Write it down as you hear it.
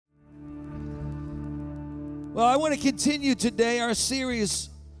Well, I want to continue today our series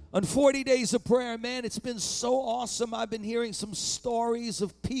on 40 days of prayer. Man, it's been so awesome. I've been hearing some stories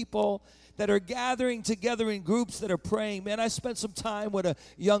of people that are gathering together in groups that are praying. Man, I spent some time with a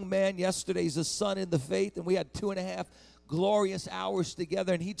young man yesterday. He's a son in the faith, and we had 2.5 glorious hours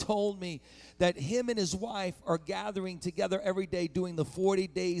together, and he told me that him and his wife are gathering together every day doing the 40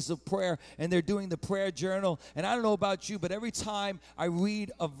 days of prayer, and they're doing the prayer journal. And I don't know about you, but every time I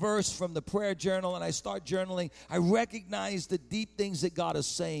read a verse from the prayer journal and I start journaling, I recognize the deep things that God is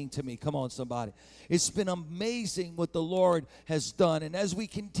saying to me. Come on, somebody. It's been amazing what the Lord has done. And as we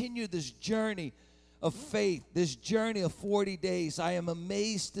continue this journey of faith, this journey of 40 days, I am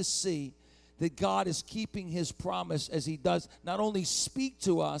amazed to see that God is keeping his promise as he does not only speak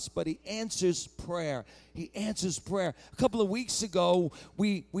to us, but he answers prayer. He answers prayer. A couple of weeks ago,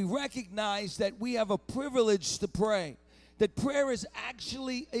 we recognized that we have a privilege to pray. That prayer is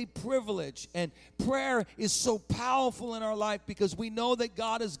actually a privilege. And prayer is so powerful in our life because we know that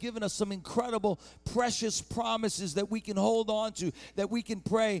God has given us some incredible, precious promises that we can hold on to, that we can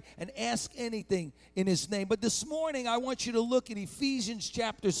pray and ask anything in his name. But this morning, I want you to look at Ephesians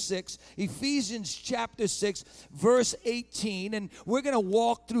chapter 6, verse 18. And we're going to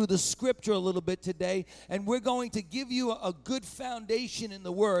walk through the scripture a little bit today. And we're going to give you a good foundation in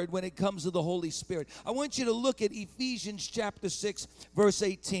the word when it comes to the Holy Spirit. I want you to look at Ephesians chapter 6, verse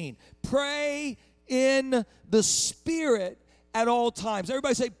 18. Pray in the Spirit at all times.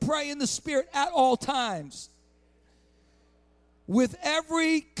 Everybody say, pray in the Spirit at all times. With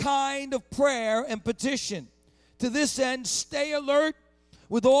every kind of prayer and petition. To this end, stay alert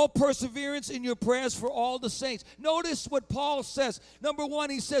with all perseverance in your prayers for all the saints. Notice what Paul says. Number one,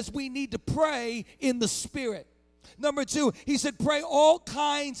 he says we need to pray in the Spirit. Number two, he said, pray all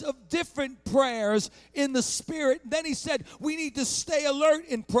kinds of different prayers in the Spirit. Then he said, we need to stay alert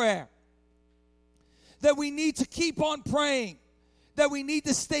in prayer. That we need to keep on praying. That we need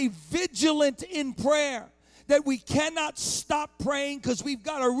to stay vigilant in prayer. That we cannot stop praying because we've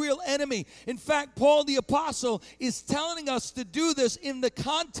got a real enemy. In fact, Paul the Apostle is telling us to do this in the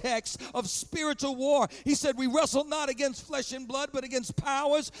context of spiritual war. He said, we wrestle not against flesh and blood, but against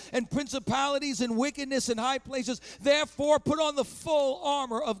powers and principalities and wickedness in high places. Therefore, put on the full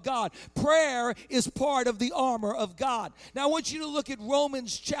armor of God. Prayer is part of the armor of God. Now, I want you to look at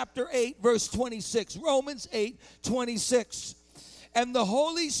Romans chapter 8, verse 26. Romans 8, 26. And the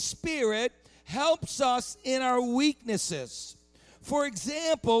Holy Spirit helps us in our weaknesses. For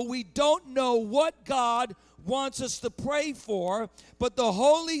example, we don't know what God wants us to pray for, but the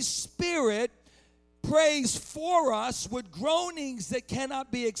Holy Spirit prays for us with groanings that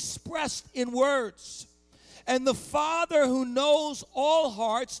cannot be expressed in words. And the Father who knows all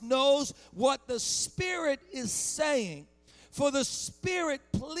hearts knows what the Spirit is saying. For the Spirit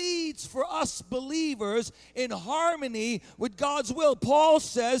pleads for us believers in harmony with God's will. Paul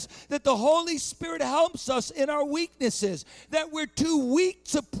says that the Holy Spirit helps us in our weaknesses, that we're too weak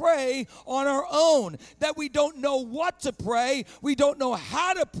to pray on our own, that we don't know what to pray, we don't know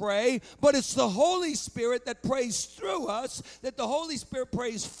how to pray, but it's the Holy Spirit that prays through us, that the Holy Spirit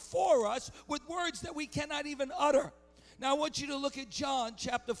prays for us with words that we cannot even utter. Now I want you to look at John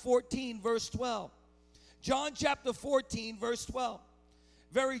chapter 14, verse 12. John chapter 14, verse 12.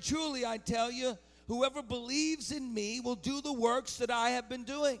 Very truly, I tell you, whoever believes in me will do the works that I have been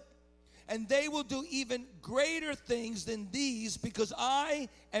doing. And they will do even greater things than these because I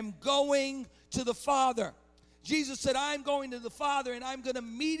am going to the Father. Jesus said, I'm going to the Father and I'm going to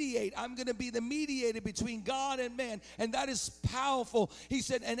mediate. I'm going to be the mediator between God and man. And that is powerful. He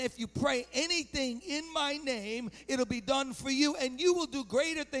said, and if you pray anything in my name, it'll be done for you. And you will do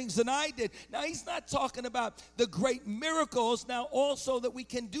greater things than I did. Now, he's not talking about the great miracles. Now, also that we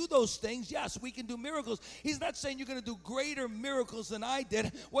can do those things. Yes, we can do miracles. He's not saying you're going to do greater miracles than I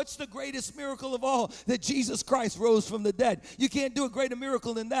did. What's the greatest miracle of all? That Jesus Christ rose from the dead. You can't do a greater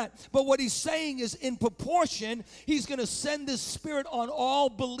miracle than that. But what he's saying is in proportion, he's going to send his Spirit on all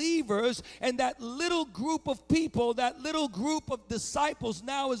believers, and that little group of people, that little group of disciples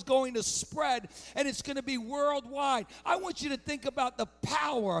now is going to spread, and it's going to be worldwide. I want you to think about the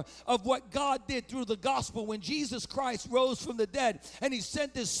power of what God did through the gospel when Jesus Christ rose from the dead, and he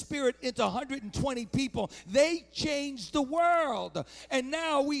sent his Spirit into 120 people. They changed the world, and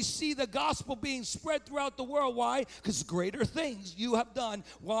now we see the gospel being spread throughout the world. Why? Because greater things you have done.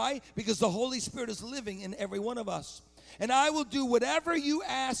 Why? Because the Holy Spirit is living in every one of us. And I will do whatever you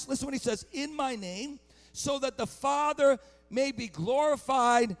ask, listen what he says, in my name, so that the Father may be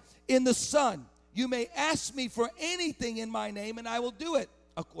glorified in the Son. You may ask me for anything in my name, and I will do it,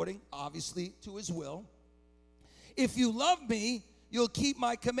 according, obviously, to his will. If you love me, you'll keep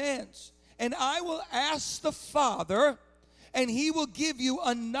my commands. And I will ask the Father, and he will give you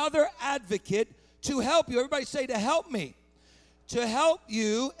another advocate to help you. Everybody say, to help me. To help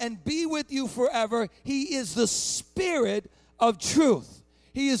you and be with you forever. He is the Spirit of truth.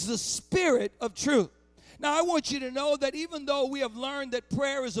 He is the Spirit of truth. Now, I want you to know that even though we have learned that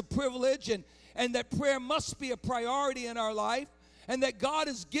prayer is a privilege and that prayer must be a priority in our life, and that God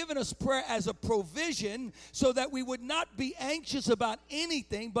has given us prayer as a provision so that we would not be anxious about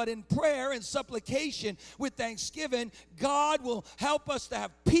anything, but in prayer and supplication with thanksgiving, God will help us to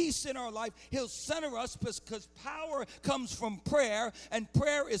have peace in our life. He'll center us because power comes from prayer, and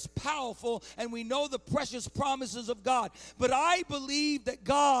prayer is powerful, and we know the precious promises of God. But I believe that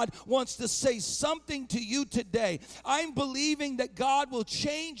God wants to say something to you today. I'm believing that God will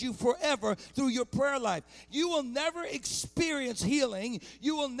change you forever through your prayer life. You will never experience healing.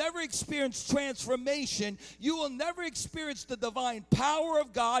 You will never experience transformation. You will never experience the divine power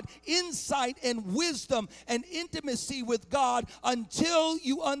of God, insight and wisdom and intimacy with God until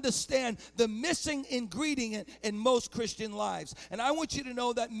you understand the missing ingredient in most Christian lives. And I want you to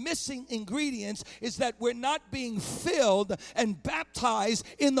know that missing ingredients is that we're not being filled and baptized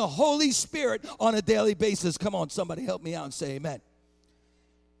in the Holy Spirit on a daily basis. Come on, somebody help me out and say amen.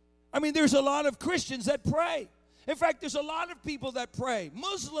 I mean, there's a lot of Christians that pray. In fact, there's a lot of people that pray.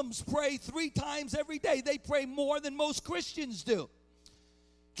 Muslims pray 3 times every day. They pray more than most Christians do.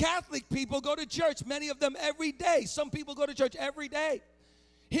 Catholic people go to church, many of them every day. Some people go to church every day.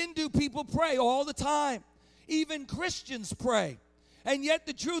 Hindu people pray all the time. Even Christians pray. And yet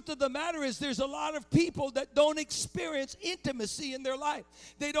the truth of the matter is there's a lot of people that don't experience intimacy in their life.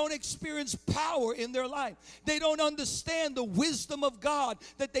 They don't experience power in their life. They don't understand the wisdom of God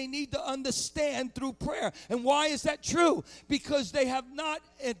that they need to understand through prayer. And why is that true? Because they have not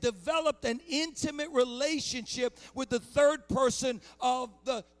developed an intimate relationship with the third person of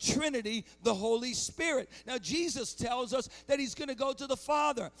the Trinity, the Holy Spirit. Now, Jesus tells us that he's going to go to the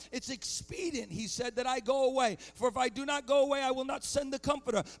Father. It's expedient, he said, that I go away. For if I do not go away, I will not send the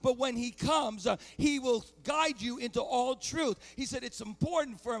Comforter. But when he comes, he will guide you into all truth. He said, it's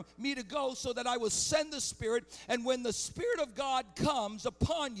important for me to go so that I will send the Spirit. And when the Spirit of God comes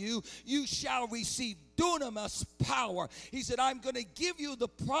upon you, you shall receive dunamis power. He said, I'm going to give you the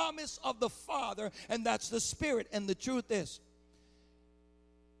promise of the Father, and that's the Spirit. And the truth is,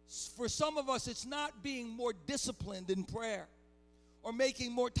 for some of us, it's not being more disciplined in prayer, or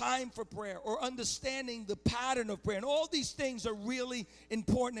making more time for prayer, or understanding the pattern of prayer. And all these things are really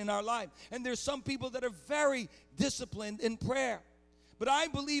important in our life. And there's some people that are very disciplined in prayer. But I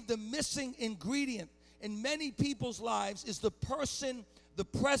believe the missing ingredient in many people's lives is the person, the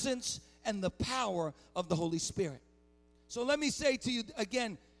presence, and the power of the Holy Spirit. So let me say to you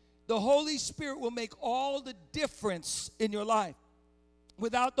again, the Holy Spirit will make all the difference in your life.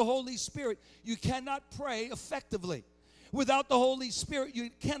 Without the Holy Spirit, you cannot pray effectively. Without the Holy Spirit, you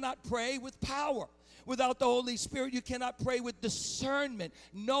cannot pray with power. Without the Holy Spirit, you cannot pray with discernment,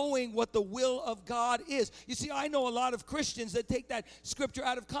 knowing what the will of God is. You see, I know a lot of Christians that take that scripture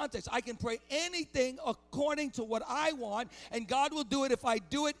out of context. I can pray anything according to what I want, and God will do it if I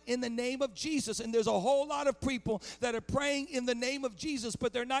do it in the name of Jesus. And there's a whole lot of people that are praying in the name of Jesus,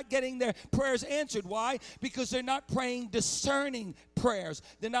 but they're not getting their prayers answered. Why? Because they're not praying discerning prayers.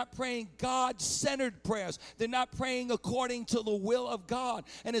 They're not praying God-centered prayers. They're not praying according to the will of God.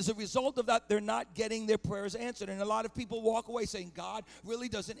 And as a result of that, they're not getting their prayers answered. And a lot of people walk away saying, God really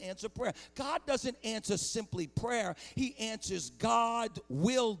doesn't answer prayer. God doesn't answer simply prayer. He answers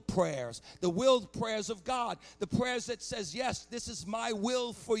God-willed prayers, the willed prayers of God, the prayers that says, yes, this is my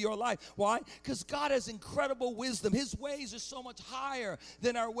will for your life. Why? Because God has incredible wisdom. His ways are so much higher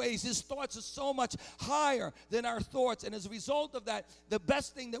than our ways. His thoughts are so much higher than our thoughts. And as a result of that, the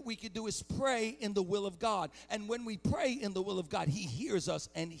best thing that we could do is pray in the will of God. And when we pray in the will of God, he hears us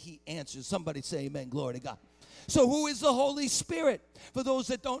and he answers. Somebody say amen. Glory to God. So who is the Holy Spirit? For those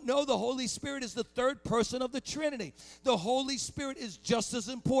that don't know, the Holy Spirit is the third person of the Trinity. The Holy Spirit is just as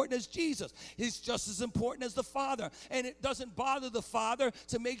important as Jesus. He's just as important as the Father. And it doesn't bother the Father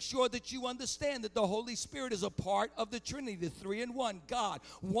to make sure that you understand that the Holy Spirit is a part of the Trinity, the 3 in 1 God.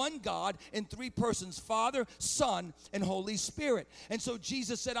 One God in 3 persons, Father, Son, and Holy Spirit. And so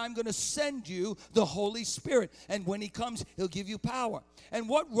Jesus said, I'm going to send you the Holy Spirit. And when he comes, he'll give you power. And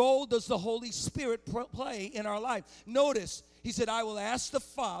what role does the Holy Spirit play in our life? Notice, he said, I will ask the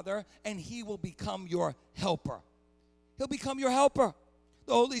Father, and he will become your helper. He'll become your helper.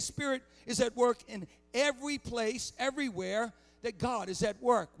 The Holy Spirit is at work in every place, everywhere that God is at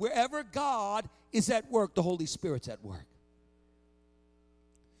work. Wherever God is at work, the Holy Spirit's at work.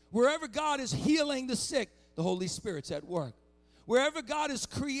 Wherever God is healing the sick, the Holy Spirit's at work. Wherever God is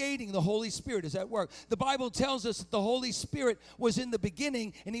creating, the Holy Spirit is at work. The Bible tells us that the Holy Spirit was in the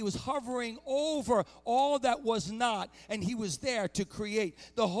beginning, and he was hovering over all that was not, and he was there to create.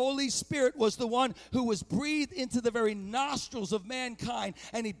 The Holy Spirit was the one who was breathed into the very nostrils of mankind,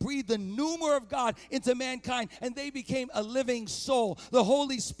 and he breathed the pneuma of God into mankind, and they became a living soul. The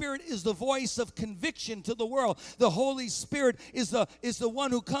Holy Spirit is the voice of conviction to the world. The Holy Spirit is the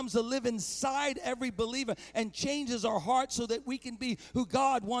one who comes to live inside every believer and changes our hearts so that we can be who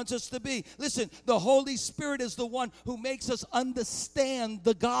God wants us to be. Listen, the Holy Spirit is the one who makes us understand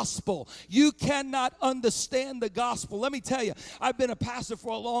the gospel. You cannot understand the gospel. Let me tell you, I've been a pastor for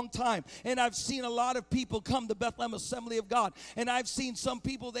a long time, and I've seen a lot of people come to Bethlehem Assembly of God, and I've seen some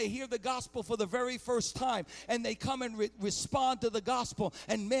people, they hear the gospel for the very first time, and they come and respond to the gospel,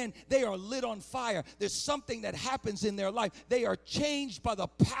 and man, they are lit on fire. There's something that happens in their life. They are changed by the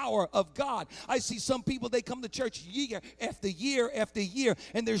power of God. I see some people, they come to church year after year after year,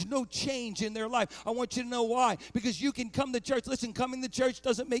 and there's no change in their life. I want you to know why. Because you can come to church. Listen, coming to church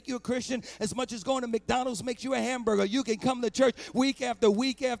doesn't make you a Christian as much as going to McDonald's makes you a hamburger. You can come to church week after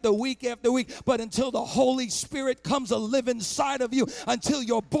week after week after week, but until the Holy Spirit comes to live inside of you, until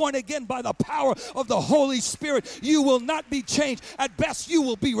you're born again by the power of the Holy Spirit, you will not be changed. At best, you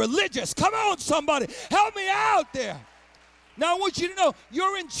will be religious. Come on, somebody. Help me out there. Now, I want you to know,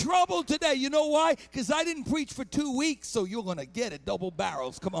 you're in trouble today. You know why? Because I didn't preach for 2 weeks, so you're going to get it, double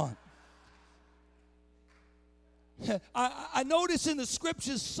barrels. Come on. I notice in the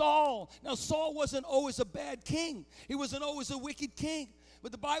scriptures Saul. Now, Saul wasn't always a bad king. He wasn't always a wicked king.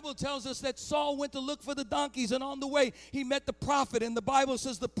 But the Bible tells us that Saul went to look for the donkeys, and on the way, he met the prophet. And the Bible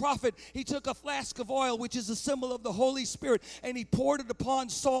says the prophet, he took a flask of oil, which is a symbol of the Holy Spirit, and he poured it upon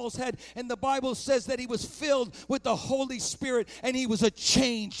Saul's head. And the Bible says that he was filled with the Holy Spirit, and he was a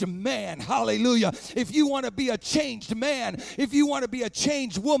changed man. Hallelujah. If you want to be a changed man, if you want to be a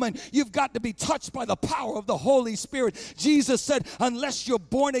changed woman, you've got to be touched by the power of the Holy Spirit. Jesus said, unless you're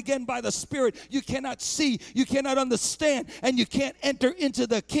born again by the Spirit, you cannot see, you cannot understand, and you can't enter into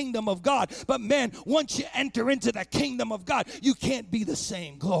the kingdom of God. But man, once you enter into the kingdom of God, you can't be the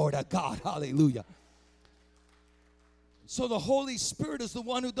same. Glory to God. Hallelujah. So the Holy Spirit is the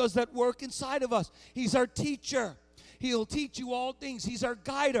one who does that work inside of us. He's our teacher. He'll teach you all things. He's our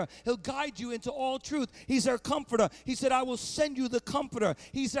guider. He'll guide you into all truth. He's our comforter. He said, I will send you the comforter.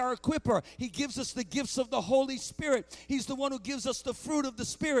 He's our equipper. He gives us the gifts of the Holy Spirit. He's the one who gives us the fruit of the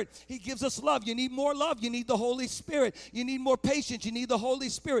Spirit. He gives us love. You need more love. You need the Holy Spirit. You need more patience. You need the Holy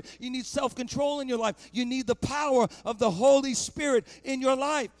Spirit. You need self-control in your life. You need the power of the Holy Spirit in your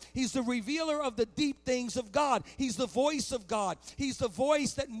life. He's the revealer of the deep things of God. He's the voice of God. He's the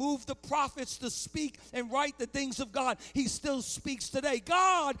voice that moved the prophets to speak and write the things of God. He still speaks today.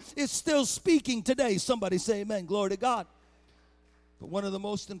 God is still speaking today. Somebody say amen. Glory to God. But one of the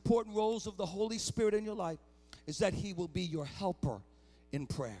most important roles of the Holy Spirit in your life is that he will be your helper in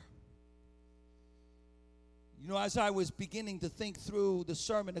prayer. You know, as I was beginning to think through the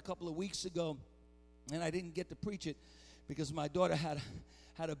sermon a couple of weeks ago, and I didn't get to preach it because my daughter had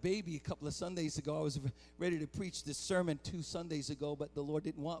a baby a couple of Sundays ago. I was ready to preach this sermon 2 Sundays ago, but the Lord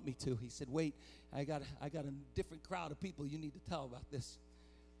didn't want me to. He said, wait, I got a different crowd of people you need to tell about this.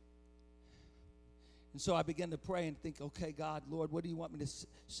 And so I began to pray and think, okay, God, Lord, what do you want me to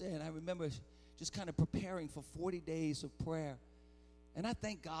say? And I remember just kind of preparing for 40 days of prayer. And I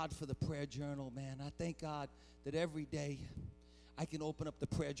thank God for the prayer journal, man. I thank God that every day I can open up the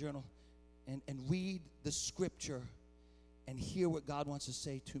prayer journal and read the scripture and hear what God wants to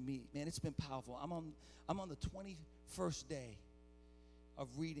say to me. Man, it's been powerful. I'm on the 21st day of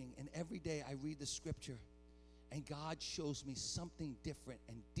reading, and every day I read the scripture, and God shows me something different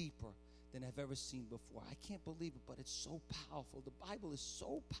and deeper than I've ever seen before. I can't believe it, but it's so powerful. The Bible is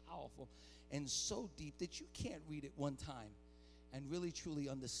so powerful and so deep that you can't read it one time and really truly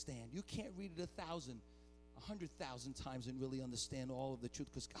understand. You can't read it 1,000, 100,000 times and really understand all of the truth,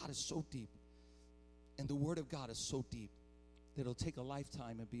 because God is so deep, and the Word of God is so deep that it'll take a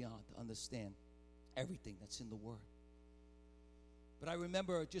lifetime and beyond to understand everything that's in the Word. But I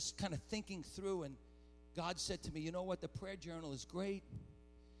remember just kind of thinking through, and God said to me, you know what, the prayer journal is great,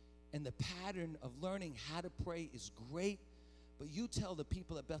 and the pattern of learning how to pray is great, but you tell the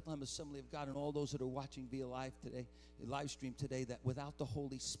people at Bethlehem Assembly of God and all those that are watching via live stream today, that without the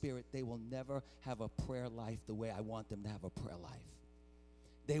Holy Spirit, they will never have a prayer life the way I want them to have a prayer life.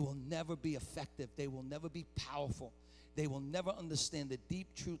 They will never be effective. They will never be powerful. They will never understand the deep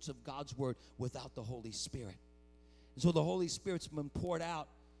truths of God's Word without the Holy Spirit. And so the Holy Spirit's been poured out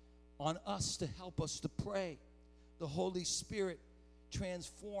on us to help us to pray. The Holy Spirit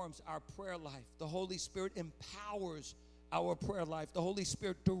transforms our prayer life. The Holy Spirit empowers our prayer life. The Holy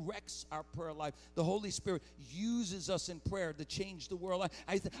Spirit directs our prayer life. The Holy Spirit uses us in prayer to change the world.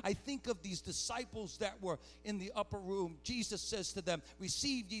 I think of these disciples that were in the upper room. Jesus says to them,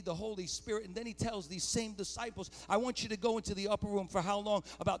 receive ye the Holy Spirit. And then he tells these same disciples, I want you to go into the upper room for how long?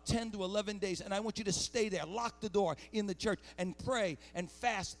 About 10 to 11 days. And I want you to stay there, lock the door in the church, and pray and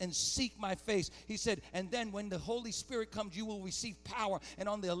fast and seek my face. He said, and then when the Holy Spirit comes, you will receive power. And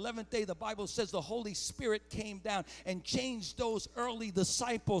on the 11th day, the Bible says the Holy Spirit came down and changed those early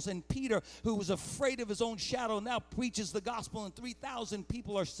disciples. And Peter, who was afraid of his own shadow, now preaches the gospel, and 3,000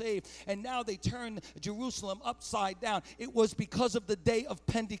 people are saved. And now they turn Jerusalem upside down. It was because of the day of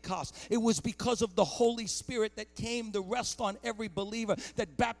Pentecost. It was because of the Holy Spirit that came to rest on every believer,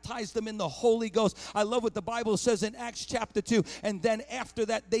 that baptized them in the Holy Ghost. I love what the Bible says in Acts chapter 2. And then after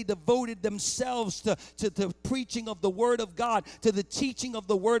that, they devoted themselves to the preaching of the Word of God, to the teaching of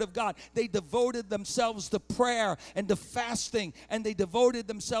the Word of God. They devoted themselves to prayer and to fasting, and they devoted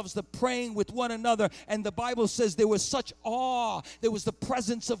themselves to praying with one another. And the Bible says there was such awe. There was the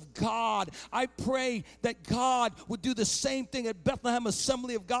presence of God. I pray that God would do the same thing at Bethlehem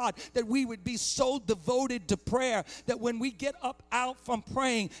Assembly of God, that we would be so devoted to prayer that when we get up out from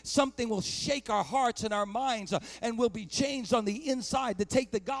praying, something will shake our hearts and our minds, and we'll be changed on the inside to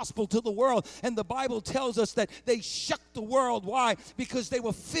take the gospel to the world. And the Bible tells us that they shook the world. Why? Because they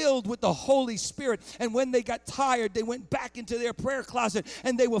were filled with the Holy Spirit. And when they got tired, they went back into their prayer closet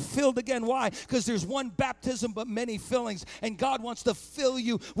and they were filled again. Why? Because there's one baptism but many fillings. And God wants to fill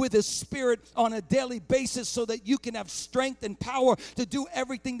you with His Spirit on a daily basis so that you can have strength and power to do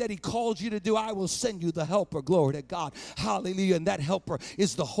everything that He called you to do. I will send you the helper. Glory to God. Hallelujah. And that helper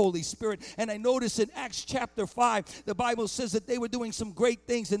is the Holy Spirit. And I notice in Acts chapter 5, the Bible says that they were doing some great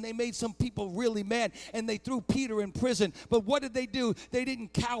things and they made some people really mad, and they threw Peter in prison. But what did they do? They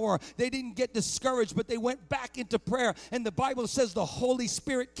didn't cower. They didn't get discouraged, but they went back into prayer. And the Bible says the Holy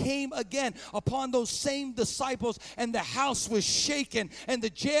Spirit came again upon those same disciples, and the house was shaken and the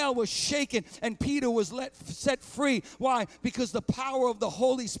jail was shaken, and Peter was set free. Why? Because the power of the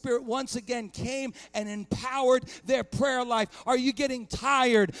Holy Spirit once again came and empowered their prayer life. Are you getting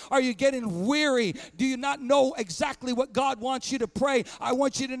tired? Are you getting weary? Do you not know exactly what God wants you to pray? I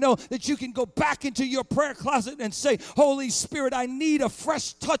want you to know that you can go back into your prayer closet and say, Holy Spirit, I need a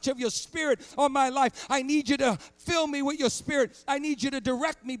fresh touch of your Spirit on my life. I need you to fill me with your Spirit. I need you to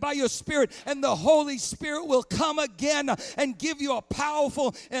direct me by your Spirit. And the Holy Spirit will come again and give you a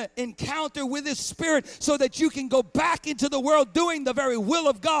powerful encounter with His Spirit so that you can go back into the world doing the very will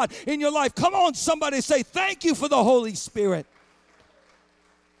of God in your life. Come on, somebody say, thank you for the Holy Spirit.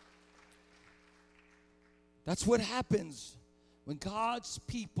 That's what happens when God's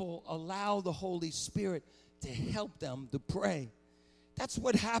people allow the Holy Spirit to help them to pray. That's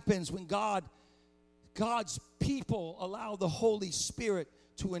what happens when God's people allow the Holy Spirit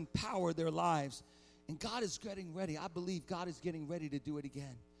to empower their lives. And God is getting ready. I believe God is getting ready to do it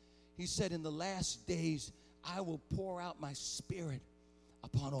again. He said, in the last days, I will pour out my Spirit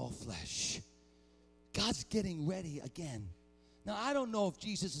upon all flesh. God's getting ready again. Now, I don't know if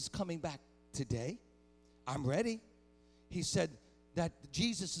Jesus is coming back today. I'm ready. He said that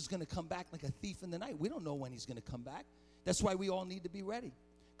Jesus is going to come back like a thief in the night. We don't know when He's going to come back. That's why we all need to be ready,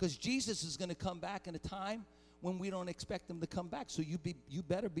 because Jesus is going to come back in a time when we don't expect Him to come back. So you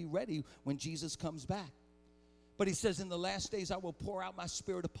better be ready when Jesus comes back. But He says, in the last days, I will pour out my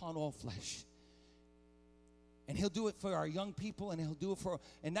Spirit upon all flesh. And He'll do it for our young people, and He'll do it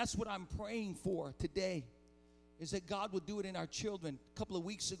and that's what I'm praying for today, is that God will do it in our children. A couple of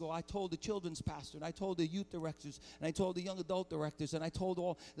weeks ago, I told the children's pastor, and I told the youth directors, and I told the young adult directors, and I told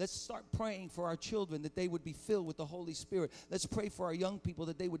let's start praying for our children that they would be filled with the Holy Spirit. Let's pray for our young people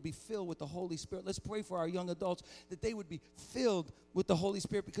that they would be filled with the Holy Spirit. Let's pray for our young adults that they would be filled with the Holy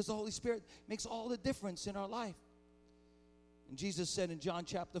Spirit, because the Holy Spirit makes all the difference in our life. And Jesus said in John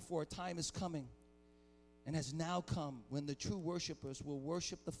chapter 4, time is coming and has now come when the true worshipers will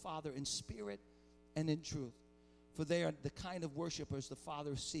worship the Father in spirit and in truth. For they are the kind of worshipers the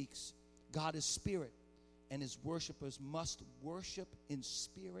Father seeks. God is spirit, and His worshipers must worship in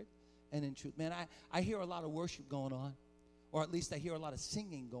spirit and in truth. Man, I hear a lot of worship going on, or at least I hear a lot of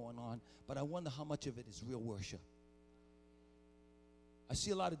singing going on, but I wonder how much of it is real worship. I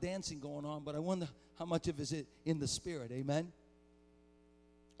see a lot of dancing going on, but I wonder how much of it is in the Spirit. Amen?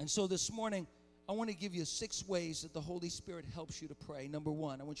 And so this morning, I want to give you 6 ways that the Holy Spirit helps you to pray. Number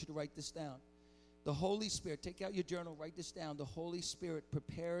 1, I want you to write this down. The Holy Spirit, take out your journal, write this down. The Holy Spirit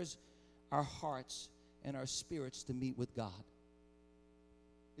prepares our hearts and our spirits to meet with God.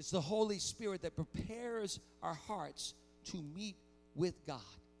 It's the Holy Spirit that prepares our hearts to meet with God.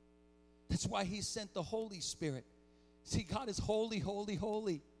 That's why He sent the Holy Spirit. See, God is holy, holy,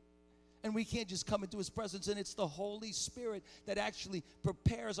 holy. And we can't just come into his presence, and it's the Holy Spirit that actually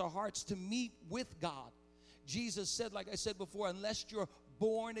prepares our hearts to meet with God. Jesus said, like I said before, unless you're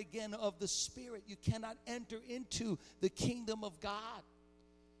born again of the Spirit, you cannot enter into the kingdom of God.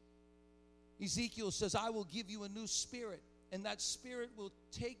 Ezekiel says, I will give you a new spirit, and that spirit will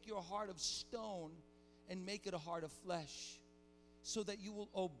take your heart of stone and make it a heart of flesh, so that you will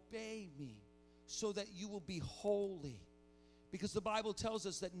obey me, so that you will be holy. Because the Bible tells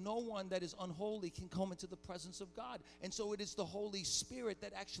us that no one that is unholy can come into the presence of God. And so it is the Holy Spirit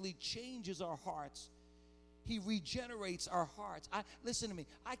that actually changes our hearts. He regenerates our hearts. Listen to me.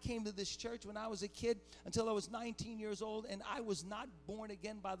 I came to this church when I was a kid until I was 19 years old, and I was not born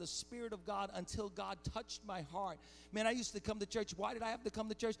again by the Spirit of God until God touched my heart. Man, I used to come to church. Why did I have to come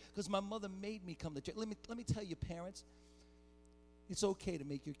to church? Because my mother made me come to church. Let me tell you, parents, it's okay to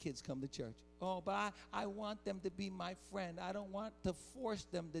make your kids come to church. Oh, but I want them to be my friend. I don't want to force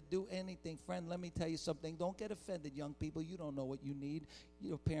them to do anything. Friend, let me tell you something. Don't get offended, young people. You don't know what you need.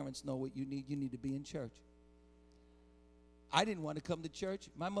 Your parents know what you need. You need to be in church. I didn't want to come to church.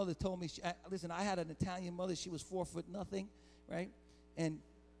 My mother told me, listen, I had an Italian mother. She was 4'0", right? And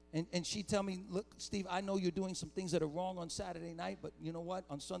she'd tell me, look, Steve, I know you're doing some things that are wrong on Saturday night, but you know what?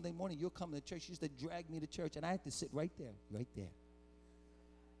 On Sunday morning, you'll come to church. She used to drag me to church, and I had to sit right there, right there.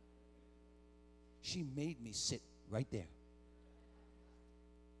 She made me sit right there.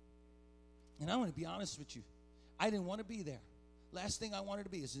 And I want to be honest with you. I didn't want to be there. Last thing I wanted to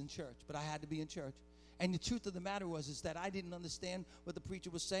be is in church, but I had to be in church. And the truth of the matter is that I didn't understand what the preacher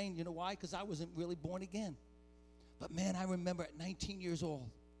was saying. You know why? Because I wasn't really born again. But man, I remember at 19 years old,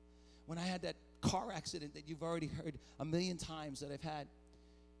 when I had that car accident that you've already heard a million times that I've had.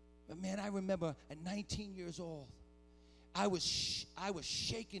 But man, I remember at 19 years old, I was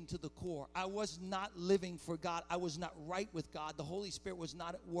shaken to the core. I was not living for God. I was not right with God. The Holy Spirit was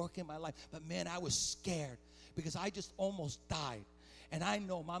not at work in my life. But man, I was scared because I just almost died. And I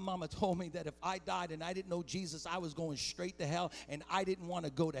know my mama told me that if I died and I didn't know Jesus, I was going straight to hell, and I didn't want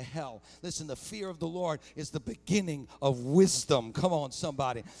to go to hell. Listen, the fear of the Lord is the beginning of wisdom. Come on,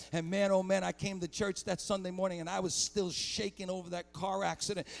 somebody. And man, oh man, I came to church that Sunday morning, and I was still shaking over that car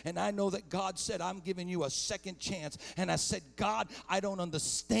accident. And I know that God said, I'm giving you a second chance. And I said, God, I don't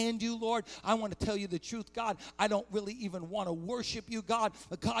understand you, Lord. I want to tell you the truth, God. I don't really even want to worship you, God.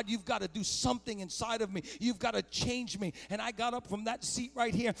 But God, you've got to do something inside of me. You've got to change me. And I got up from that seat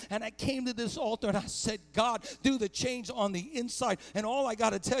right here, and I came to this altar, and I said, God, do the change on the inside. And all I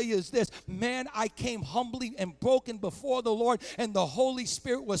got to tell you is this, man, I came humbly and broken before the Lord, and the Holy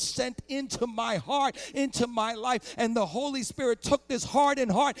Spirit was sent into my heart, into my life. And the Holy Spirit took this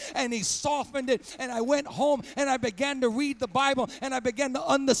hardened heart and he softened it. And I went home and I began to read the Bible, and I began to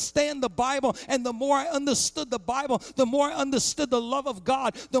understand the Bible. And the more I understood the Bible, the more I understood the love of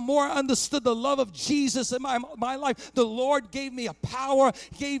God, the more I understood the love of Jesus in my life. The Lord gave me a power,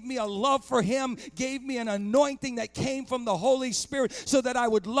 gave me a love for him, gave me an anointing that came from the Holy Spirit so that I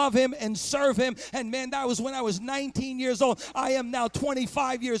would love him and serve him. And man, that was when I was 19 years old. I am now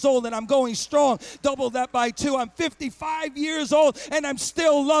 25 years old, and I'm going strong. Double that by 2. I'm 55 years old, and I'm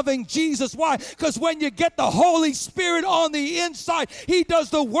still loving Jesus. Why? Because when you get the Holy Spirit on the inside, he does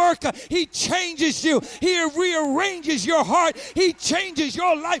the work. He changes you. He rearranges your heart. He changes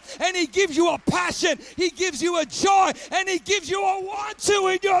your life, and he gives you a passion. He gives you a joy, and he gives you a want to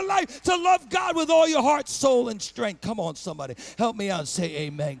in your life to love God with all your heart, soul, and strength. Come on, somebody. Help me out and say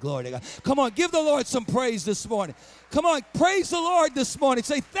amen. Glory to God. Come on, give the Lord some praise this morning. Come on, praise the Lord this morning.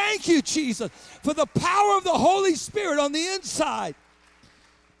 Say, thank you, Jesus, for the power of the Holy Spirit on the inside.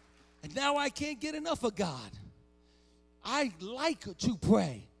 And now I can't get enough of God. I like to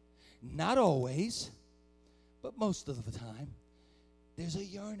pray. Not always, but most of the time. There's a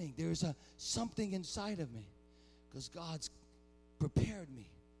yearning. There's something inside of me, because God's prepared me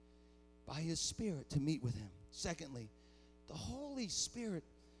by his Spirit to meet with him. Secondly, the Holy Spirit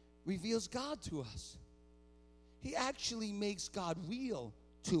reveals God to us. He actually makes God real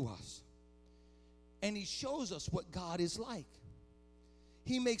to us. And he shows us what God is like.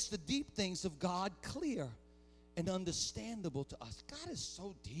 He makes the deep things of God clear and understandable to us. God is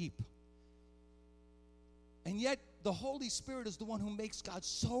so deep. And yet, the Holy Spirit is the one who makes God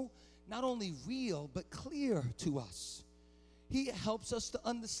so not only real, but clear to us. He helps us to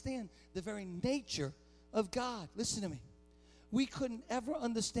understand the very nature of God. Listen to me. We couldn't ever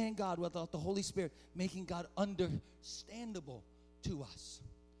understand God without the Holy Spirit making God understandable to us.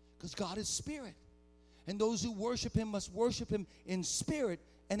 Because God is spirit. And those who worship him must worship him in spirit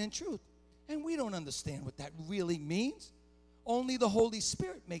and in truth. And we don't understand what that really means. Only the Holy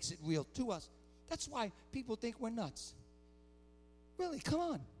Spirit makes it real to us. That's why people think we're nuts. Really, come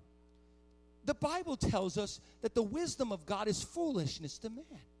on. The Bible tells us that the wisdom of God is foolishness to man.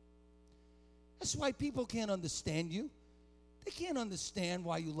 That's why people can't understand you. They can't understand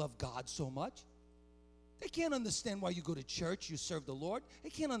why you love God so much. They can't understand why you go to church, you serve the Lord.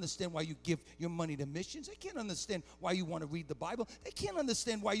 They can't understand why you give your money to missions. They can't understand why you want to read the Bible. They can't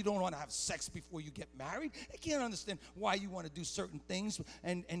understand why you don't want to have sex before you get married. They can't understand why you want to do certain things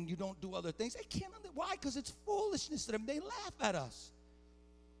and you don't do other things. They can't understand. Why? Because it's foolishness to them. They laugh at us.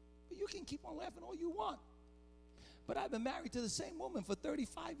 But you can keep on laughing all you want. But I've been married to the same woman for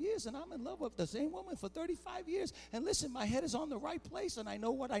 35 years, and I'm in love with the same woman for 35 years. And listen, my head is on the right place, and I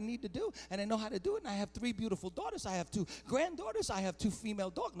know what I need to do, and I know how to do it. And I have 3 beautiful daughters. I have 2 granddaughters. I have 2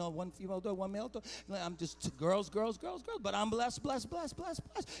 female daughters. No, 1 female daughter, 1 male daughter. I'm just girls. But I'm blessed.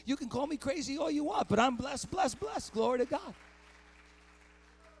 You can call me crazy all you want, but I'm blessed. Glory to God.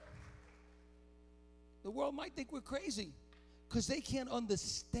 The world might think we're crazy because they can't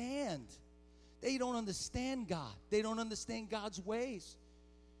understand. They don't understand God. They don't understand God's ways.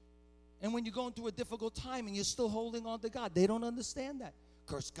 And when you're going through a difficult time and you're still holding on to God, they don't understand that.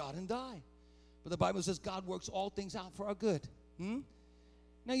 Curse God and die. But the Bible says God works all things out for our good.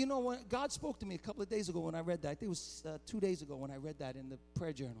 Now, you know what? God spoke to me a couple of days ago when I read that. I think it was 2 days ago when I read that in the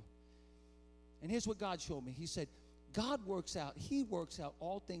prayer journal. And here's what God showed me. He said, He works out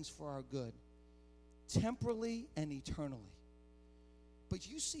all things for our good, temporally and eternally. But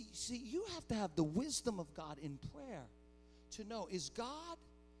you see, you have to have the wisdom of God in prayer to know, is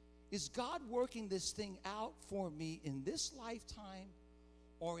God working this thing out for me in this lifetime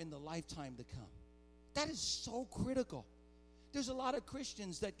or in the lifetime to come? That is so critical. There's a lot of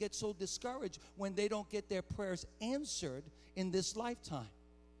Christians that get so discouraged when they don't get their prayers answered in this lifetime.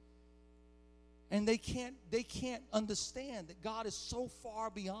 And they can't understand that God is so far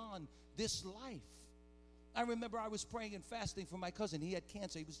beyond this life. I remember I was praying and fasting for my cousin. He had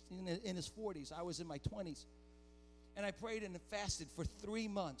cancer. He was in his 40s. I was in my 20s. And I prayed and fasted for 3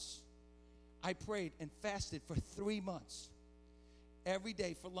 months. I prayed and fasted for 3 months. Every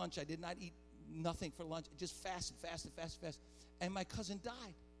day for lunch, I did not eat nothing for lunch. Just fasted. And my cousin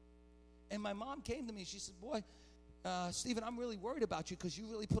died. And my mom came to me. She said, boy, Stephen, I'm really worried about you because you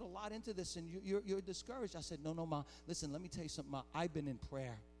really put a lot into this and you're discouraged. I said, no, Ma. Listen, let me tell you something, Ma. I've been in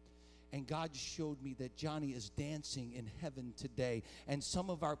prayer. And God showed me that Johnny is dancing in heaven today. And some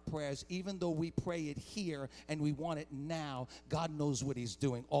of our prayers, even though we pray it here and we want it now, God knows what he's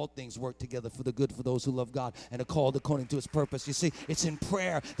doing. All things work together for the good for those who love God and are called according to his purpose. You see, it's in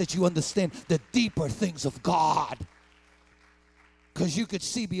prayer that you understand the deeper things of God. Because you could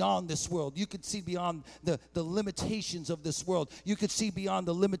see beyond this world. You could see beyond the limitations of this world. You could see beyond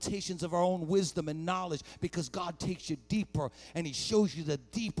the limitations of our own wisdom and knowledge, because God takes you deeper and he shows you the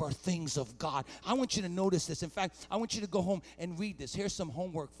deeper things of God. I want you to notice this. In fact, I want you to go home and read this. Here's some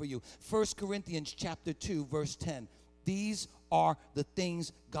homework for you. 1 Corinthians chapter 2, verse 10. These are the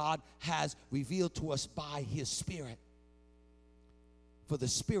things God has revealed to us by his Spirit. For the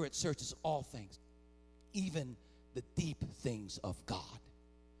Spirit searches all things, even the deep things of God.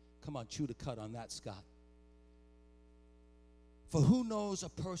 Come on, chew the cut on that, Scott. For who knows a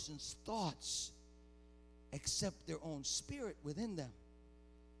person's thoughts except their own spirit within them?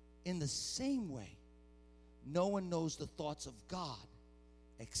 In the same way, no one knows the thoughts of God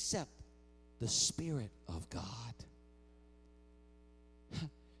except the Spirit of God.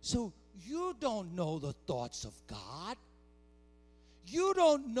 So you don't know the thoughts of God. You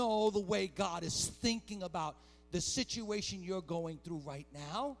don't know the way God is thinking about the situation you're going through right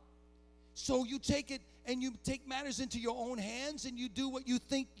now. So you take it and you take matters into your own hands and you do what you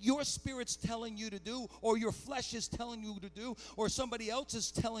think your spirit's telling you to do, or your flesh is telling you to do, or somebody else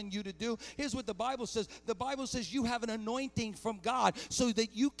is telling you to do. Here's what the Bible says. The Bible says you have an anointing from God so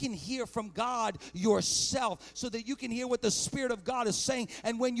that you can hear from God yourself, so that you can hear what the Spirit of God is saying.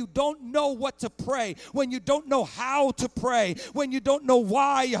 And when you don't know what to pray, when you don't know how to pray, when you don't know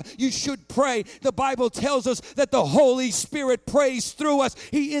why you should pray, the Bible tells us that the Holy Spirit prays through us.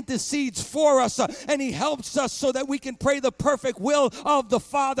 He intercedes for us, and he helps us so that we can pray the perfect will of the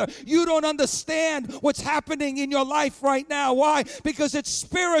Father. You don't understand what's happening in your life right now. Why? Because it's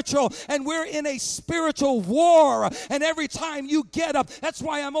spiritual, and we're in a spiritual war. And every time you get up, that's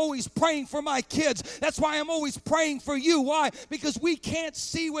why I'm always praying for my kids. That's why I'm always praying for you. Why? Because we can't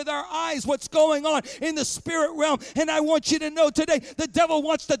see with our eyes what's going on in the spirit realm. And I want you to know today, the devil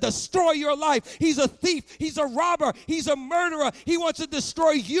wants to destroy your life. He's a thief. He's a robber. He's a murderer. He wants to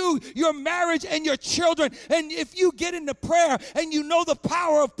destroy you, your your marriage and your children. And if you get into prayer and you know the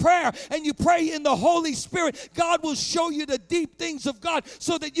power of prayer and you pray in the Holy Spirit, God will show you the deep things of God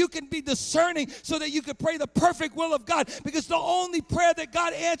so that you can be discerning, so that you can pray the perfect will of God. Because the only prayer that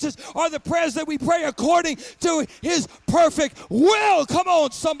God answers are the prayers that we pray according to his perfect will. Come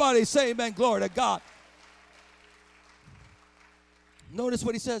on, somebody say amen. Glory to God. Notice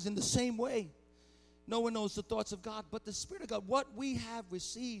what he says. In the same way, no one knows the thoughts of God but the Spirit of God. What we have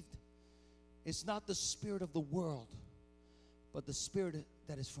received is not the spirit of the world, but the Spirit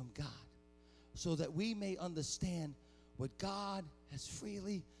that is from God, so that we may understand what God has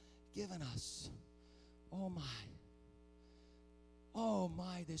freely given us. Oh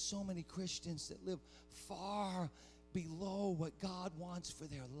my, there's so many Christians that live far below what God wants for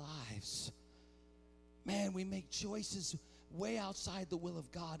their lives. Man, we make choices way outside the will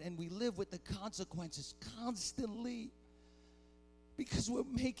of God, and we live with the consequences constantly because we're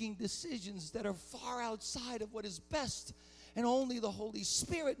making decisions that are far outside of what is best, and only the Holy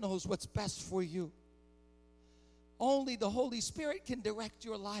Spirit knows what's best for you. Only the Holy Spirit can direct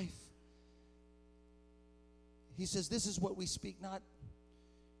your life. He says, this is what we speak, not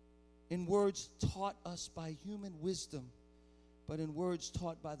in words taught us by human wisdom, but in words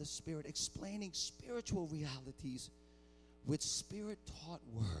taught by the Spirit, explaining spiritual realities with Spirit-taught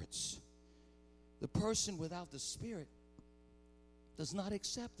words. The person without the Spirit does not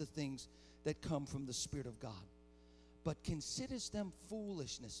accept the things that come from the Spirit of God, but considers them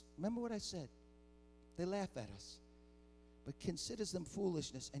foolishness. Remember what I said? They laugh at us. But considers them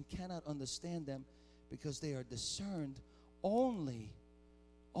foolishness and cannot understand them because they are discerned only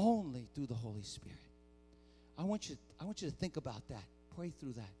through the Holy Spirit. I want you to think about that. Pray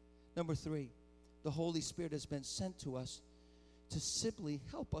through that. Number 3, the Holy Spirit has been sent to us to simply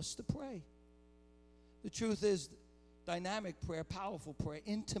help us to pray. The truth is, dynamic prayer, powerful prayer,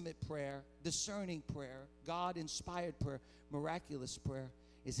 intimate prayer, discerning prayer, God-inspired prayer, miraculous prayer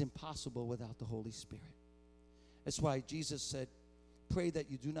is impossible without the Holy Spirit. That's why Jesus said, pray that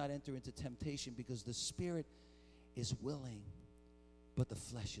you do not enter into temptation, because the spirit is willing, but the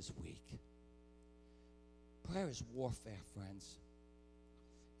flesh is weak. Prayer is warfare, friends.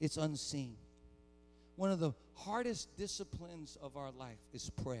 It's unseen. One of the hardest disciplines of our life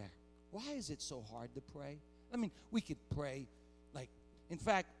is prayer. Why is it so hard to pray? I mean, we could pray in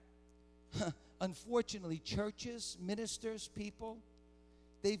fact, unfortunately, churches, ministers, people,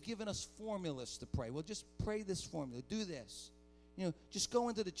 they've given us formulas to pray. Well, just pray this formula. Do this. Just go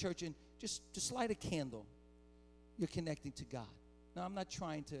into the church and just light a candle. You're connecting to God. Now, I'm not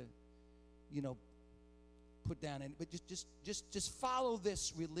trying to, put down any, but just follow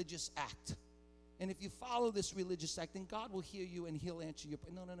this religious act. And if you follow this religious act, then God will hear you and he'll answer your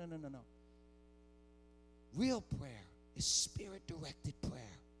prayer. No. Real prayer is spirit-directed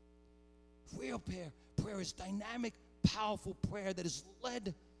prayer. Real prayer is dynamic, powerful prayer that is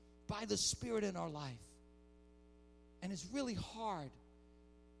led by the Spirit in our life. And it's really hard.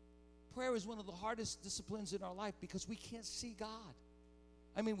 Prayer is one of the hardest disciplines in our life because we can't see God.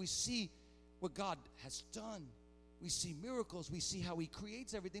 I mean, we see what God has done. We see miracles. We see how he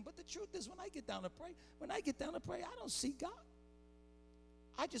creates everything. But the truth is, when I get down to pray, I don't see God.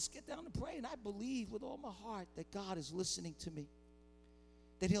 I just get down to pray, and I believe with all my heart that God is listening to me,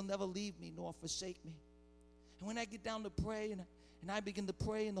 that he'll never leave me nor forsake me. And when I get down to pray and I begin to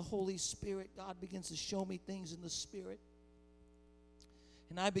pray in the Holy Spirit, God begins to show me things in the Spirit.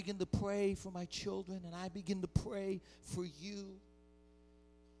 And I begin to pray for my children, and I begin to pray for you.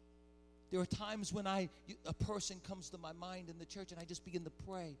 There are times when a person comes to my mind in the church, and I just begin to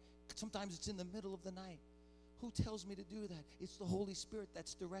pray. Sometimes it's in the middle of the night. Who tells me to do that? It's the Holy Spirit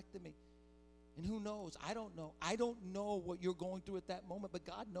that's directing me. And who knows? I don't know. I don't know what you're going through at that moment, but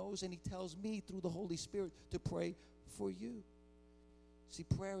God knows, and he tells me through the Holy Spirit to pray for you. See,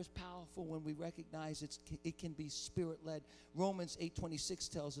 prayer is powerful when we recognize it can be Spirit-led. Romans 8:26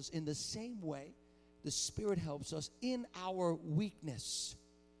 tells us, in the same way, the Spirit helps us in our weakness.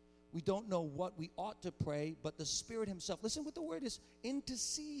 We don't know what we ought to pray, but the Spirit himself, listen what the word is,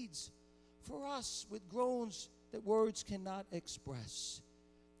 intercedes for us with groans that words cannot express.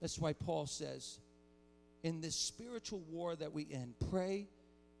 That's why Paul says, in this spiritual war that we in, pray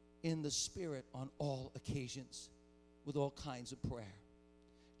in the Spirit on all occasions with all kinds of prayer.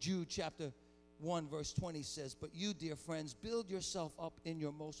 Jude chapter 1 verse 20 says, but you, dear friends, build yourself up in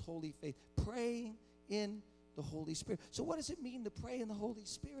your most holy faith, praying in the Holy Spirit. So what does it mean to pray in the Holy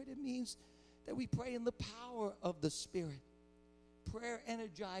Spirit? It means that we pray in the power of the Spirit. Prayer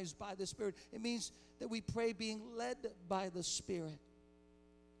energized by the Spirit. It means that we pray being led by the Spirit.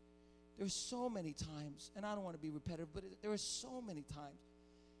 There's so many times, and I don't want to be repetitive, but there are so many times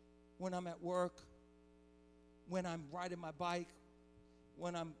when I'm at work, when I'm riding my bike,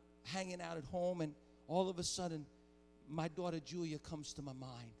 when I'm hanging out at home, and all of a sudden, my daughter Julia comes to my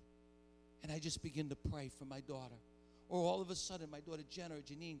mind, and I just begin to pray for my daughter. Or all of a sudden, my daughter Jenna or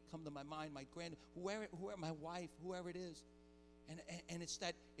Janine come to my mind, my whoever, my wife, whoever it is. And it's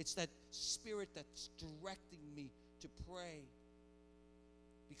that spirit that's directing me to pray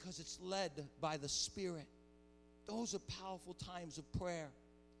because it's led by the Spirit. Those are powerful times of prayer.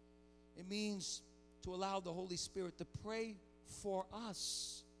 It means to allow the Holy Spirit to pray for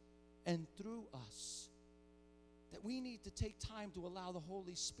us and through us. That we need to take time to allow the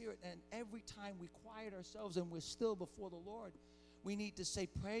Holy Spirit, and every time we quiet ourselves and we're still before the Lord, we need to say,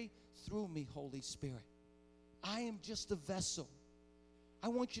 pray through me, Holy Spirit. I am just a vessel. I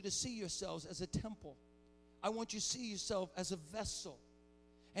want you to see yourselves as a temple. I want you to see yourself as a vessel.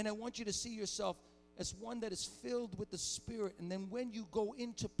 And I want you to see yourself as one that is filled with the Spirit. And then when you go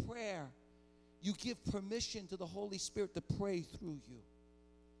into prayer, you give permission to the Holy Spirit to pray through you.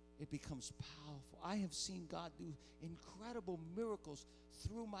 It becomes powerful. I have seen God do incredible miracles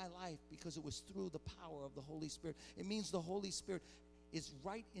through my life because it was through the power of the Holy Spirit. It means the Holy Spirit is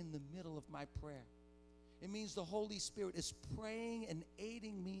right in the middle of my prayer. It means the Holy Spirit is praying and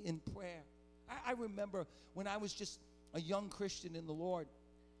aiding me in prayer. I remember when I was just a young Christian in the Lord,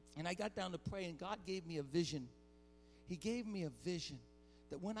 and I got down to pray, and God gave me a vision. He gave me a vision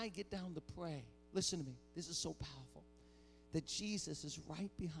that when I get down to pray, listen to me, this is so powerful, that Jesus is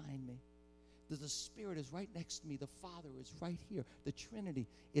right behind me, that the Spirit is right next to me, the Father is right here, the Trinity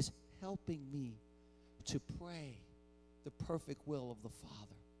is helping me to pray the perfect will of the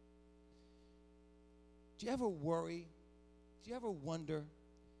Father. Do you ever worry? Do you ever wonder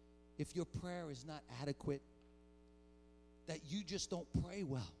if your prayer is not adequate? That you just don't pray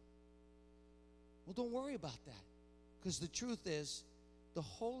well? Well, don't worry about that. Because the truth is, the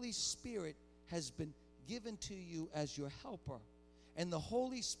Holy Spirit has been given to you as your helper. And the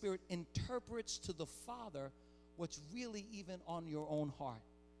Holy Spirit interprets to the Father what's really even on your own heart.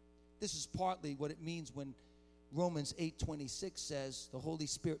 This is partly what it means when Romans 8:26 says the Holy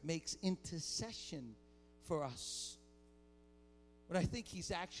Spirit makes intercession for us. What I think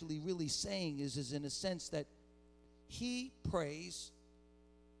he's actually really saying is in a sense that he prays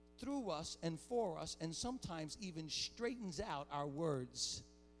through us and for us, and sometimes even straightens out our words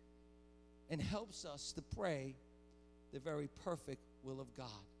and helps us to pray the very perfect will of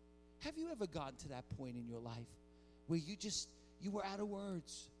God. Have you ever gotten to that point in your life where you were out of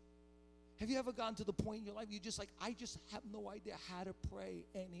words? Have you ever gotten to the point in your life you just like, I just have no idea how to pray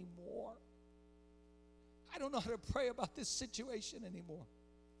anymore? I don't know how to pray about this situation anymore.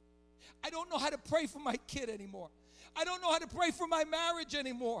 I don't know how to pray for my kid anymore. I don't know how to pray for my marriage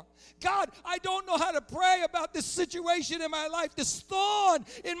anymore. God, I don't know how to pray about this situation in my life, this thorn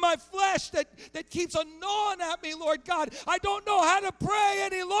in my flesh that keeps on gnawing at me, Lord God. I don't know how to pray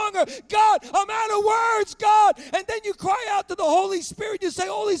any longer. God, I'm out of words, God. And then you cry out to the Holy Spirit. You say,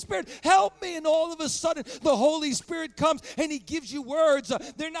 Holy Spirit, help me. And all of a sudden, the Holy Spirit comes and he gives you words.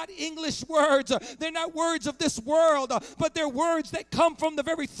 They're not English words. They're not words of this world, but they're words that come from the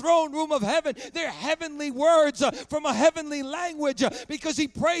very throne room of heaven. They're heavenly words from a heavenly language because he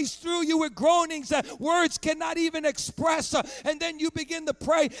prays through you with groanings that words cannot even express. And then you begin to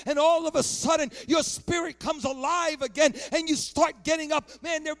pray, and all of a sudden your spirit comes alive again, and you start getting up.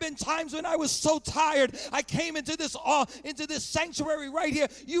 Man, there have been times when I was so tired. I came into this sanctuary right here.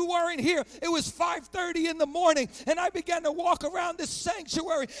 You weren't here. It was 5:30 in the morning, and I began to walk around this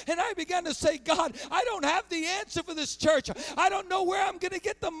sanctuary, and I began to say, God, I don't have the answer for this church. I don't know where I'm going to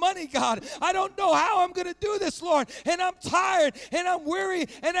get the money, God. I don't know how I'm going to do this, Lord. And I'm tired, and I'm weary,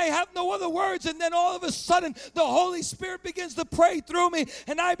 and I have no other words. And then all of a sudden, the Holy Spirit begins to pray through me,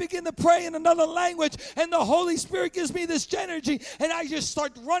 and I begin to pray in another language, and the Holy Spirit gives me this energy, and I just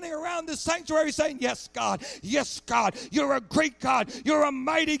start running around the sanctuary saying, yes, God, you're a great God, you're a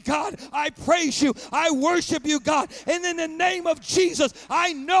mighty God. I praise you, I worship you, God. And in the name of Jesus,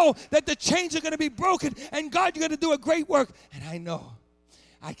 I know that the chains are going to be broken, and God, you're going to do a great work. And I know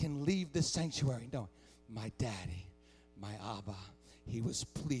I can leave this sanctuary knowing my daddy, my Abba, he was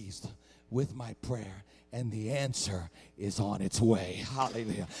pleased with my prayer, and the answer is on its way.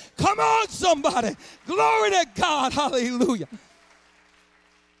 Hallelujah. Come on, somebody. Glory to God. Hallelujah.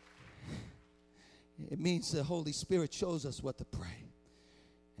 It means the Holy Spirit shows us what to pray.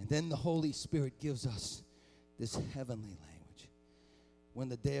 And then the Holy Spirit gives us this heavenly language. When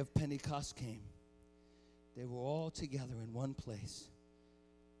the day of Pentecost came, they were all together in one place.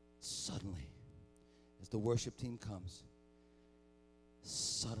 Suddenly, as the worship team comes,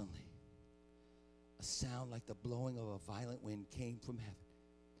 suddenly, a sound like the blowing of a violent wind came from heaven.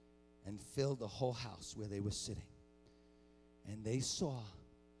 and filled the whole house where they were sitting. And they saw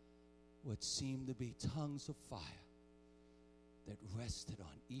what seemed to be tongues of fire that rested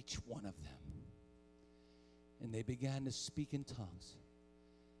on each one of them. And they began to speak in tongues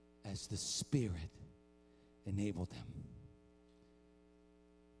as the Spirit enabled them.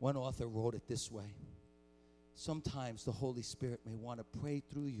 One author wrote it this way: sometimes the Holy Spirit may want to pray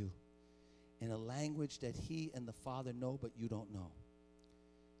through you in a language that He and the Father know, but you don't know.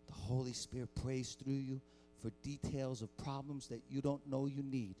 The Holy Spirit prays through you for details of problems that you don't know you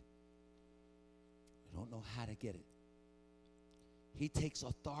need. You don't know how to get it. He takes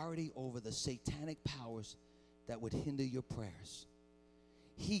authority over the satanic powers that would hinder your prayers.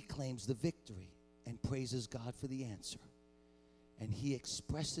 He claims the victory and praises God for the answer. And He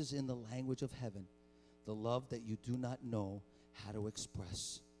expresses in the language of heaven the love that you do not know how to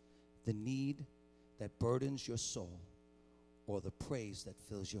express, the need that burdens your soul, or the praise that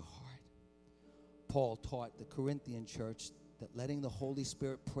fills your heart. Paul taught the Corinthian church that letting the Holy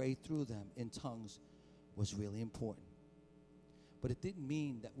Spirit pray through them in tongues was really important. But it didn't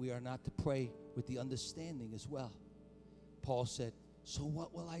mean that we are not to pray with the understanding as well. Paul said, so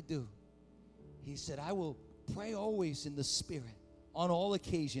what will I do? He said, I will pray always in the Spirit on all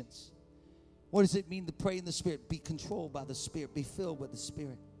occasions. What does it mean to pray in the Spirit? Be controlled by the Spirit. Be filled with the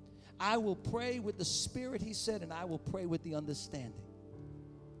Spirit. I will pray with the Spirit, he said, and I will pray with the understanding.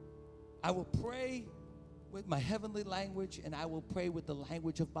 I will pray with my heavenly language, and I will pray with the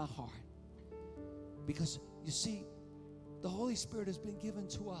language of my heart. Because, you see, the Holy Spirit has been given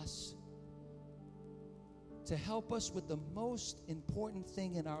to us to help us with the most important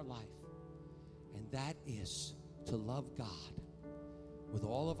thing in our life, and that is to love God with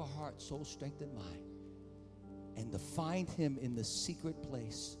all of our heart, soul, strength, and mind, and to find Him in the secret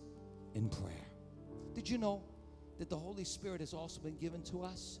place in prayer. Did you know that the Holy Spirit has also been given to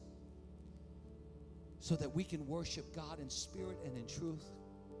us so that we can worship God in spirit and in truth?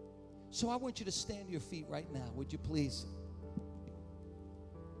 So I want you to stand to your feet right now, would you please?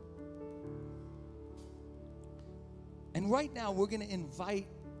 And right now we're going to invite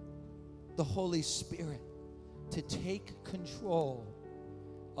the Holy Spirit to take control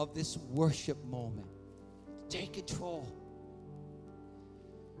of this worship moment. Take control.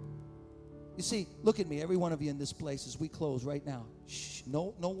 You see, look at me, every one of you in this place, as we close right now. Shh,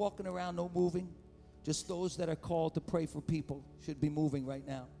 no walking around, no moving. Just those that are called to pray for people should be moving right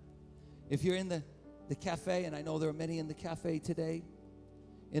now. If you're in the cafe, and I know there are many in the cafe today,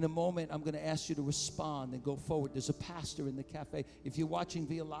 in a moment I'm going to ask you to respond and go forward. There's a pastor in the cafe. If you're watching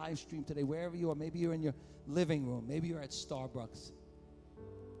via live stream today, wherever you are, maybe you're in your living room, maybe you're at Starbucks,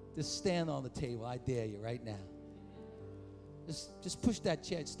 just stand on the table. I dare you right now. Just push that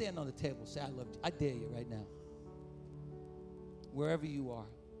chair. Stand on the table. Say, I love you. I dare you right now. Wherever you are.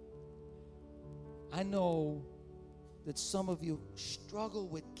 I know that some of you struggle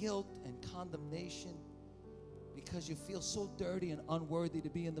with guilt and condemnation because you feel so dirty and unworthy to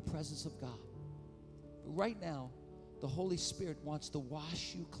be in the presence of God. But right now, the Holy Spirit wants to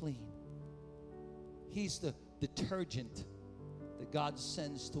wash you clean. He's the detergent that God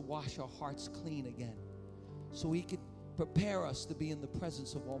sends to wash our hearts clean again, so He can prepare us to be in the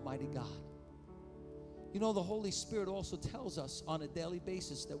presence of Almighty God. You know, the Holy Spirit also tells us on a daily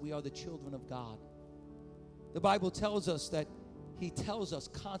basis that we are the children of God. The Bible tells us that He tells us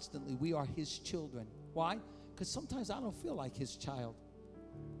constantly we are His children. Why? Because sometimes I don't feel like His child.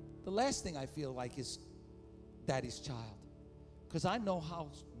 The last thing I feel like is Daddy's child, because I know how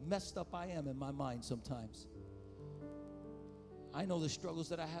messed up I am in my mind sometimes. I know the struggles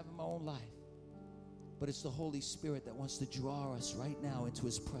that I have in my own life. But it's the Holy Spirit that wants to draw us right now into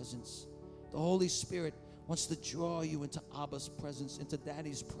His presence. The Holy Spirit wants to draw you into Abba's presence, into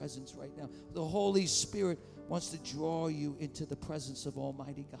Daddy's presence right now. The Holy Spirit wants to draw you into the presence of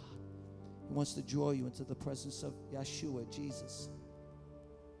Almighty God. He wants to draw you into the presence of Yeshua, Jesus.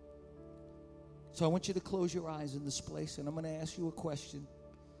 So I want you to close your eyes in this place, and I'm going to ask you a question.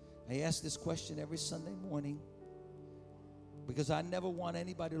 I ask this question every Sunday morning because I never want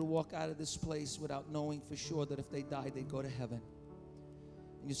anybody to walk out of this place without knowing for sure that if they died, they'd go to heaven.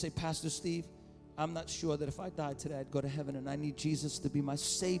 And you say, Pastor Steve, I'm not sure that if I died today, I'd go to heaven, and I need Jesus to be my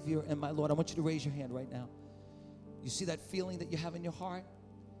Savior and my Lord. I want you to raise your hand right now. You see that feeling that you have in your heart?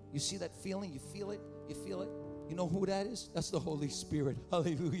 You see that feeling? You feel it? You feel it? You know who that is? That's the Holy Spirit.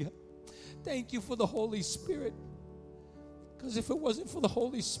 Hallelujah. Thank you for the Holy Spirit. Because if it wasn't for the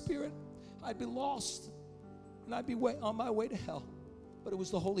Holy Spirit, I'd be lost. And I'd be on my way to hell. But it was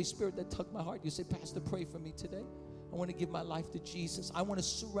the Holy Spirit that tugged my heart. You say, Pastor, pray for me today. I want to give my life to Jesus. I want to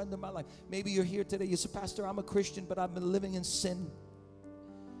surrender my life. Maybe you're here today. You say, Pastor, I'm a Christian, but I've been living in sin.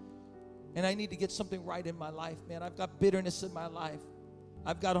 And I need to get something right in my life, man. I've got bitterness in my life.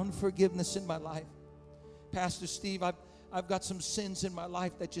 I've got unforgiveness in my life. Pastor Steve, I've got some sins in my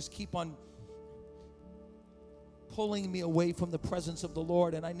life that just keep on pulling me away from the presence of the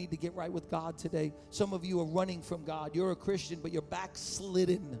Lord, and I need to get right with God today. Some of you are running from God. You're a Christian, but you're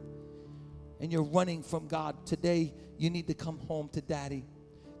backslidden, and you're running from God. Today, you need to come home to Daddy.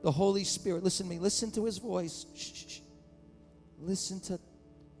 The Holy Spirit, listen to me. Listen to His voice. Shh, shh, shh. Listen to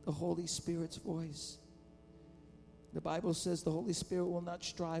the Holy Spirit's voice. The Bible says the Holy Spirit will not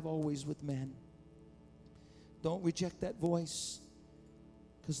strive always with men. Don't reject that voice.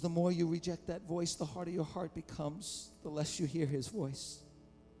 Because the more you reject that voice, the harder your heart becomes, the less you hear His voice.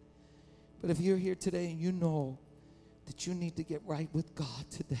 But if you're here today and you know that you need to get right with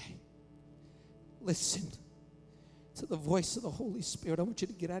God today, listen to the voice of the Holy Spirit. I want you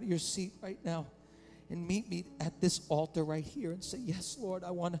to get out of your seat right now and meet me at this altar right here and say, yes, Lord,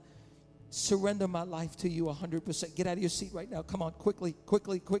 I want to surrender my life to you 100%. Get out of your seat right now. Come on, quickly,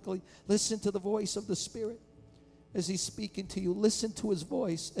 quickly, quickly. Listen to the voice of the Spirit as He's speaking to you. Listen to His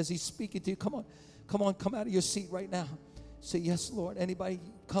voice as He's speaking to you. Come on, come on, come out of your seat right now. Say, yes, Lord. Anybody,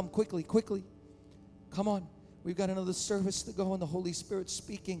 come quickly, quickly. Come on. We've got another service to go and the Holy Spirit's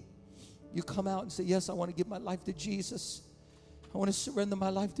speaking. You come out and say, yes, I want to give my life to Jesus. I want to surrender my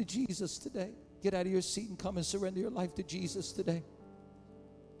life to Jesus today. Get out of your seat and come and surrender your life to Jesus today.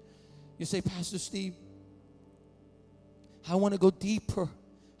 You say, Pastor Steve, I want to go deeper.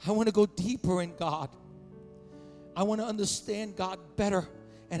 I want to go deeper in God. I want to understand God better,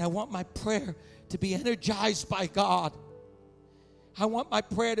 and I want my prayer to be energized by God. I want my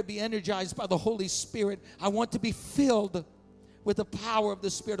prayer to be energized by the Holy Spirit. I want to be filled with the power of the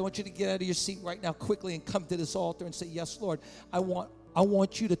Spirit. I want you to get out of your seat right now quickly and come to this altar and say, yes, Lord, I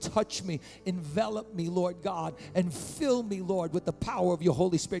want you to touch me, envelop me, Lord God, and fill me, Lord, with the power of your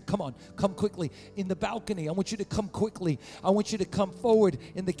Holy Spirit. Come on, come quickly. In the balcony, I want you to come quickly. I want you to come forward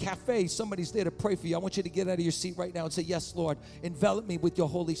in the cafe. Somebody's there to pray for you. I want you to get out of your seat right now and say, yes, Lord, envelop me with your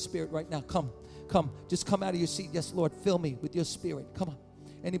Holy Spirit right now. Come, come. Just come out of your seat. Yes, Lord, fill me with your Spirit. Come on.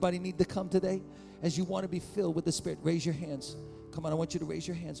 Anybody need to come today? As you want to be filled with the Spirit, raise your hands. Come on, I want you to raise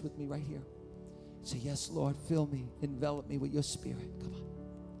your hands with me right here. Say, yes, Lord, fill me, envelop me with your Spirit. Come on.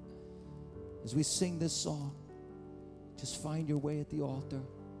 As we sing this song, just find your way at the altar.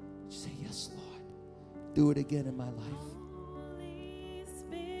 Just say, yes, Lord, do it again in my life. Holy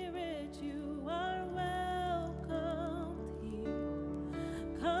Spirit, you are welcomed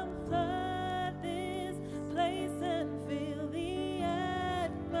here. Come flood this place and fill the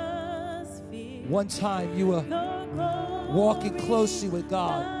atmosphere. One time you were walking closely with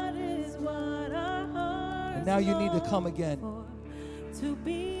God, and now you need to come again.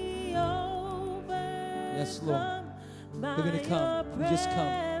 Yes, Lord. You're going to come. Just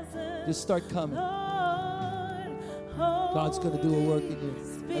come. Just start coming. God's going to do a work in you.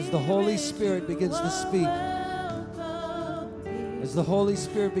 As the Holy Spirit begins to speak, as the Holy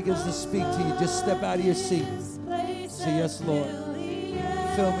Spirit begins to speak to you, just step out of your seat. Say, yes, Lord.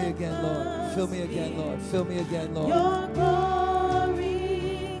 Fill me again, Lord. Fill me again, Lord. Fill me again, Lord. Your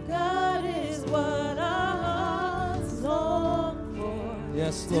glory, God, is what our hearts long for.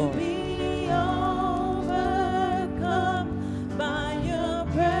 Yes, Lord. To be overcome by your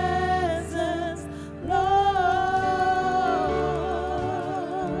presence, Lord.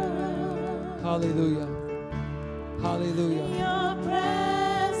 Hallelujah. Hallelujah. Your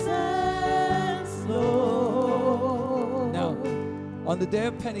presence, Lord. Now, on the day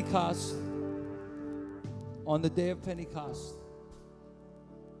of Pentecost,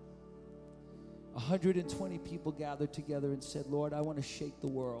 120 people gathered together and said, Lord, I want to shake the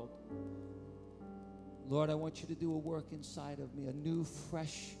world. Lord, I want you to do a work inside of me, a new,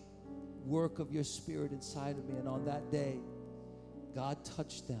 fresh work of your Spirit inside of me. And on that day, God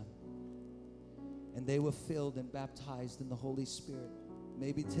touched them, and they were filled and baptized in the Holy Spirit.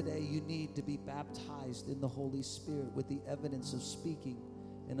 Maybe today you need to be baptized in the Holy Spirit with the evidence of speaking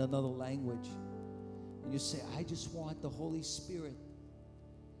in another language. And you say, I just want the Holy Spirit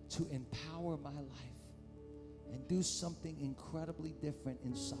to empower my life and do something incredibly different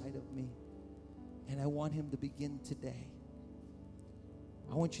inside of me. And I want Him to begin today.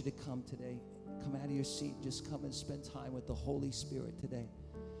 I want you to come today. Come out of your seat. Just come and spend time with the Holy Spirit today.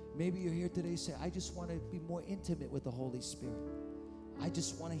 Maybe you're here today and say, I just want to be more intimate with the Holy Spirit. I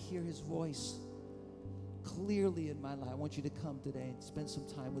just want to hear His voice clearly in my life. I want you to come today and spend some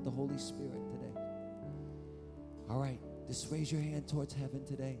time with the Holy Spirit today. All right, just raise your hand towards heaven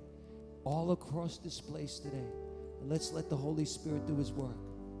today, all across this place today. And let's let the Holy Spirit do His work.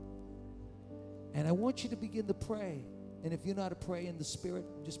 And I want you to begin to pray. And if you know how to pray in the Spirit,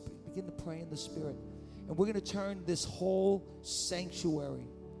 just begin to pray in the Spirit. And we're going to turn this whole sanctuary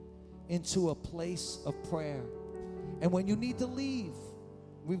into a place of prayer. And when you need to leave,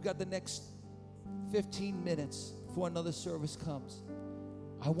 we've got the next 15 minutes before another service comes.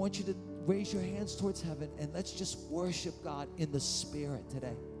 I want you to raise your hands towards heaven and let's just worship God in the Spirit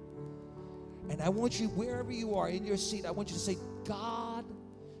today. And I want you, wherever you are in your seat, I want you to say, God,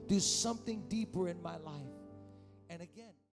 do something deeper in my life.